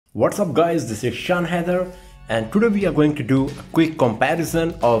What's up guys, this is Shan Heather and today we are going to do a quick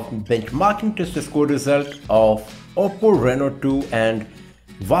comparison of benchmarking test score result of OPPO Reno 2 and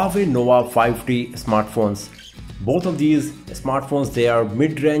Huawei Nova 5T smartphones. Both of these smartphones, they are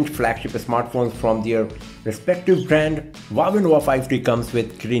mid-range flagship smartphones from their respective brand. Huawei Nova 5T comes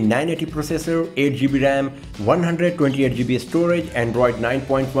with Kirin 980 processor, 8GB RAM, 128GB storage, Android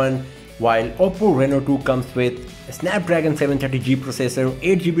 9.1, while OPPO Reno 2 comes with a Snapdragon 730G processor,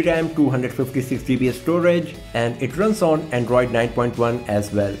 8GB RAM, 256GB storage, and it runs on Android 9.1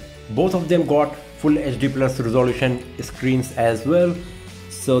 as well. Both of them got full HD plus resolution screens as well.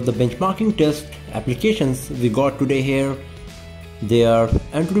 So the benchmarking test applications we got today here, they are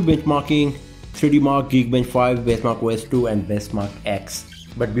Antutu benchmarking, 3D Mark, Geekbench 5, Basemark OS 2 and Basemark X.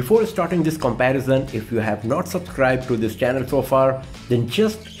 But before starting this comparison, if you have not subscribed to this channel so far, then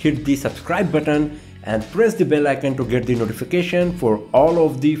just hit the subscribe button and press the bell icon to get the notification for all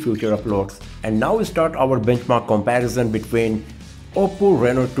of the future uploads. And now we start our benchmark comparison between OPPO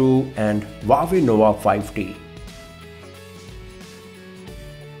Reno 2 and Huawei Nova 5T.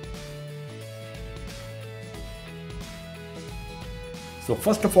 So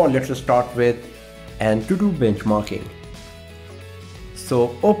first of all, let's start with Antutu benchmarking. So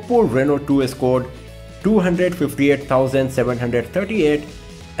OPPO Reno 2 scored 258,738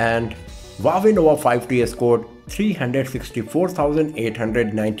 and Huawei Nova 5T scored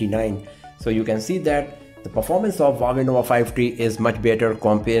 364,899. So you can see that the performance of Huawei Nova 5T is much better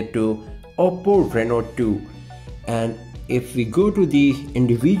compared to OPPO Reno 2. And if we go to the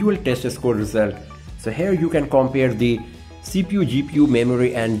individual test score result, so here you can compare the CPU, GPU,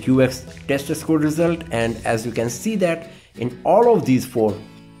 memory and UX test score result, and as you can see that in all of these four,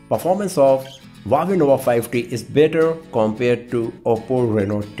 performance of Huawei Nova 5T is better compared to OPPO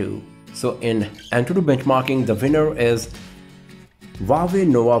Reno 2. So in Antutu benchmarking, the winner is Huawei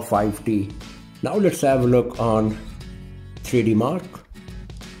Nova 5T. Now let's have a look on 3D Mark.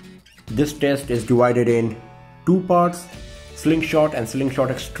 This test is divided in two parts, Slingshot and Slingshot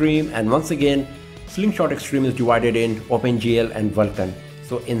Extreme, and once again Slingshot Extreme is divided in OpenGL and Vulkan.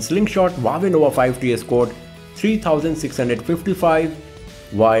 So in Slingshot, Huawei Nova 5T scored 3,655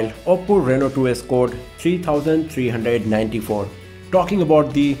 while OPPO Reno 2 scored 3,394. Talking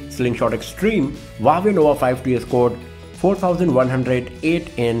about the Slingshot Extreme, Huawei Nova 5T scored 4,108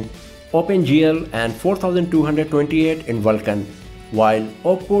 in OpenGL and 4,228 in Vulkan, while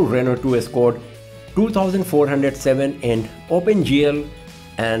OPPO Reno 2 scored 2,407 in OpenGL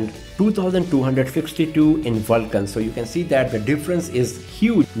and 2,262 in Vulkan. So you can see that the difference is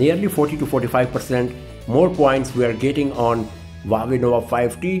huge, nearly 40 to 45% more points we are getting on Huawei Nova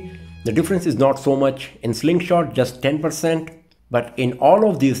 5T. The difference is not so much in Slingshot, just 10%. But in all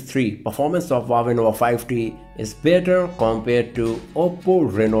of these three, performance of Huawei Nova 5T is better compared to OPPO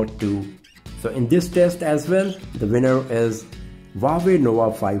Reno 2. So in this test as well, the winner is Huawei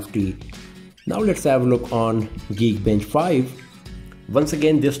Nova 5T. Now let's have a look on Geekbench 5. Once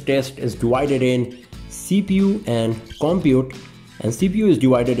again, this test is divided in CPU and compute, and CPU is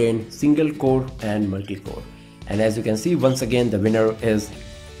divided in single core and multi-core. And as you can see, once again, the winner is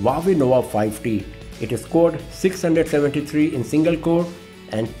Huawei Nova 5T. It scored 673 in single core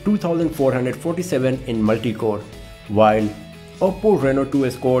and 2,447 in multi-core, while OPPO Reno 2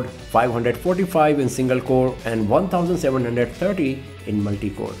 scored 545 in single core and 1,730 in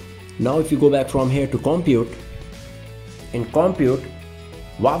multi-core. Now if you go back from here to compute, in compute,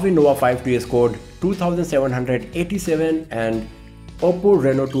 Huawei Nova 5T scored 2,787 and OPPO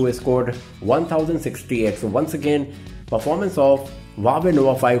Reno 2 scored 1,068. So once again, performance of Huawei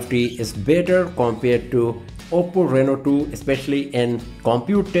Nova 5T is better compared to OPPO Reno 2, especially in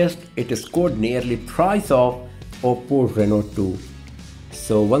compute test. It scored nearly thrice of OPPO Reno 2.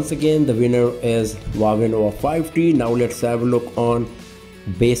 So once again, the winner is Huawei Nova 5T. Now let's have a look on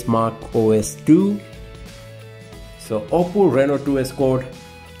Basemark OS 2. So OPPO Reno 2 scored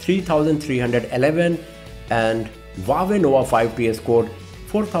 3,311 and Huawei Nova 5T scored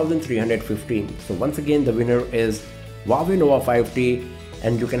 4,315. So once again, the winner is Huawei Nova 5T,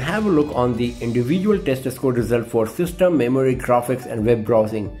 and you can have a look on the individual test score result for system, memory, graphics and web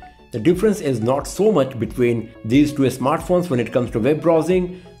browsing. The difference is not so much between these two smartphones when it comes to web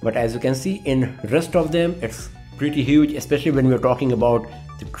browsing, but as you can see in rest of them, it's pretty huge, especially when we're talking about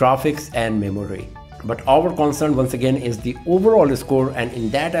the graphics and memory. But our concern once again is the overall score, and in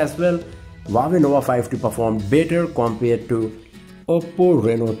that as well, Huawei Nova 5T performed better compared to OPPO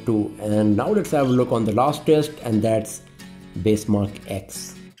Reno 2. And now let's have a look on the last test, and that's Basemark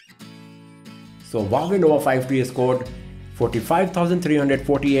X. So Huawei Nova 5T scored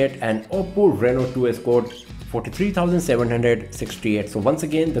 45,348 and OPPO Reno 2 scored 43,768. So once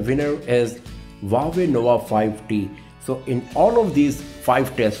again, the winner is Huawei Nova 5T. So in all of these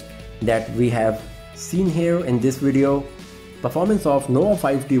 5 tests that we have seen here in this video, performance of Nova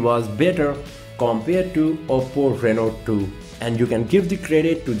 5T was better compared to OPPO Reno 2. And you can give the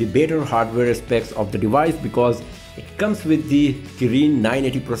credit to the better hardware specs of the device because it comes with the Kirin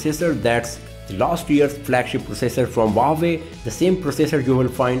 980 processor. That's the last year's flagship processor from Huawei. The same processor you will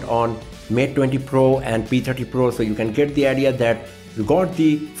find on Mate 20 Pro and P30 Pro. So you can get the idea that you got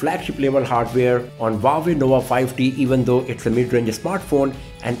the flagship level hardware on Huawei Nova 5T, even though it's a mid-range smartphone,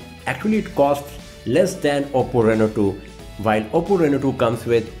 and actually it costs less than OPPO Reno 2. While OPPO Reno 2 comes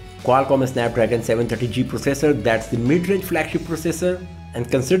with Qualcomm Snapdragon 730G processor, that's the mid-range flagship processor, and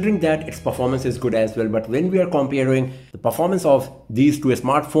considering that its performance is good as well. But when we are comparing the performance of these two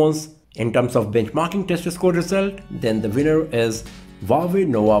smartphones in terms of benchmarking test score result, then the winner is Huawei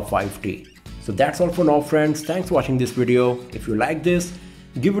Nova 5T. So that's all for now, friends. Thanks for watching this video. If you like this,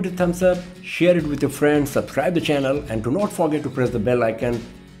 give it a thumbs up, share it with your friends, subscribe the channel, and do not forget to press the bell icon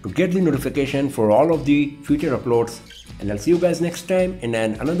to get the notification for all of the future uploads. And I'll see you guys next time in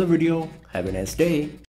another video. Have a nice day.